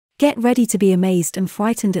Get ready to be amazed and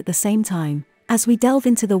frightened at the same time, as we delve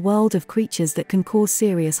into the world of creatures that can cause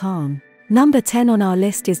serious harm. Number 10 on our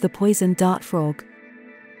list is the poison dart frog.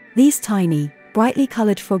 These tiny, brightly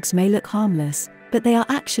colored frogs may look harmless, but they are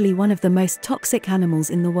actually one of the most toxic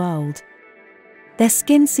animals in the world. Their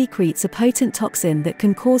skin secretes a potent toxin that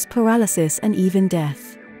can cause paralysis and even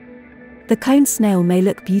death. The cone snail may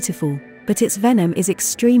look beautiful, but its venom is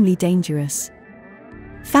extremely dangerous.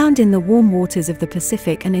 Found in the warm waters of the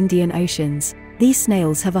Pacific and Indian Oceans, these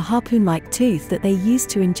snails have a harpoon-like tooth that they use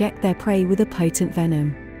to inject their prey with a potent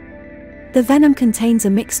venom. The venom contains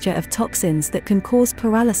a mixture of toxins that can cause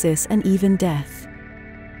paralysis and even death.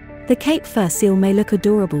 The Cape fur seal may look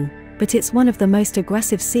adorable, but it's one of the most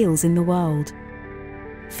aggressive seals in the world.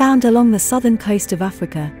 Found along the southern coast of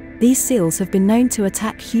Africa, these seals have been known to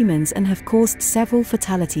attack humans and have caused several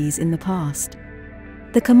fatalities in the past.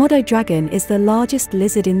 The Komodo dragon is the largest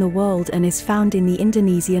lizard in the world and is found in the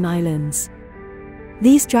Indonesian islands.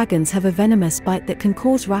 These dragons have a venomous bite that can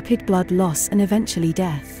cause rapid blood loss and eventually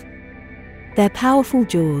death. Their powerful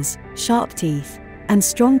jaws, sharp teeth, and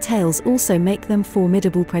strong tails also make them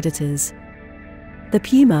formidable predators. The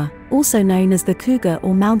puma, also known as the cougar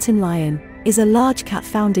or mountain lion, is a large cat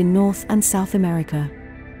found in North and South America.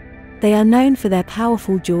 They are known for their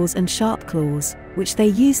powerful jaws and sharp claws, which they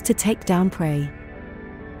use to take down prey.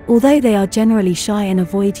 Although they are generally shy and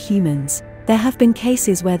avoid humans, there have been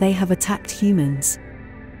cases where they have attacked humans.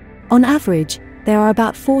 On average, there are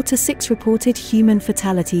about 4 to 6 reported human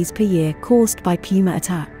fatalities per year caused by puma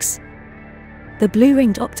attacks. The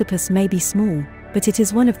blue-ringed octopus may be small, but it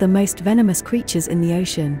is one of the most venomous creatures in the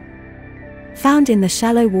ocean. Found in the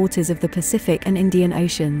shallow waters of the Pacific and Indian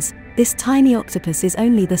Oceans, this tiny octopus is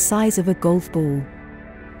only the size of a golf ball.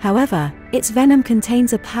 However, its venom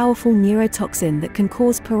contains a powerful neurotoxin that can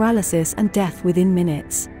cause paralysis and death within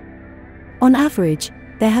minutes. On average,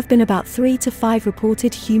 there have been about 3 to 5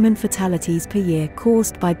 reported human fatalities per year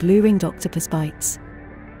caused by blue-ringed octopus bites.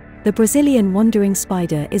 The Brazilian wandering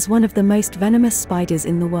spider is one of the most venomous spiders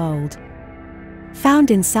in the world. Found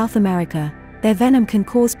in South America, their venom can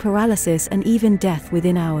cause paralysis and even death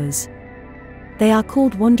within hours. They are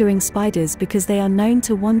called wandering spiders because they are known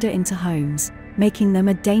to wander into homes, making them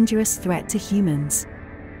a dangerous threat to humans.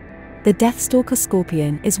 The Deathstalker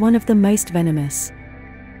Scorpion is one of the most venomous.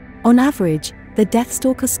 On average, the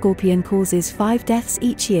Deathstalker Scorpion causes 5 deaths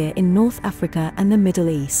each year in North Africa and the Middle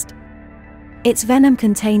East. Its venom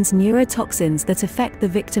contains neurotoxins that affect the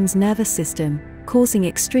victim's nervous system, causing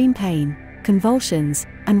extreme pain, convulsions,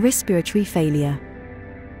 and respiratory failure.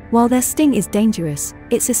 While their sting is dangerous,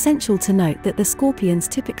 it's essential to note that the scorpions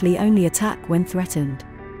typically only attack when threatened.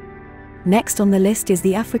 Next on the list is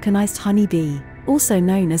the Africanized honey bee, also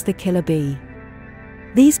known as the killer bee.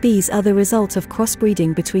 These bees are the result of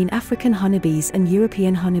crossbreeding between African honeybees and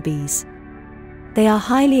European honeybees. They are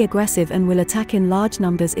highly aggressive and will attack in large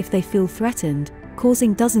numbers if they feel threatened,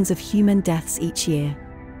 causing dozens of human deaths each year.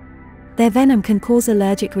 Their venom can cause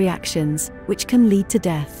allergic reactions, which can lead to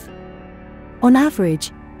death. On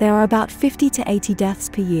average, there are about 50 to 80 deaths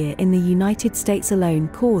per year in the United States alone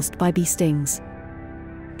caused by bee stings.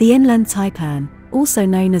 The inland taipan, also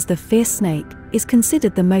known as the fierce snake, is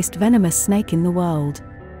considered the most venomous snake in the world.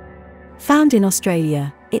 Found in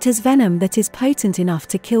Australia, it has venom that is potent enough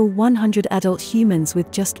to kill 100 adult humans with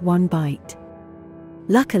just one bite.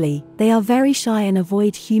 Luckily, they are very shy and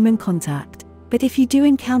avoid human contact, but if you do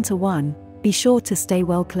encounter one, be sure to stay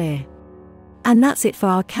well clear. And that's it for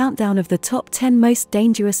our countdown of the top 10 most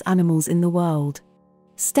dangerous animals in the world.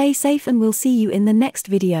 Stay safe and we'll see you in the next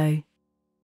video.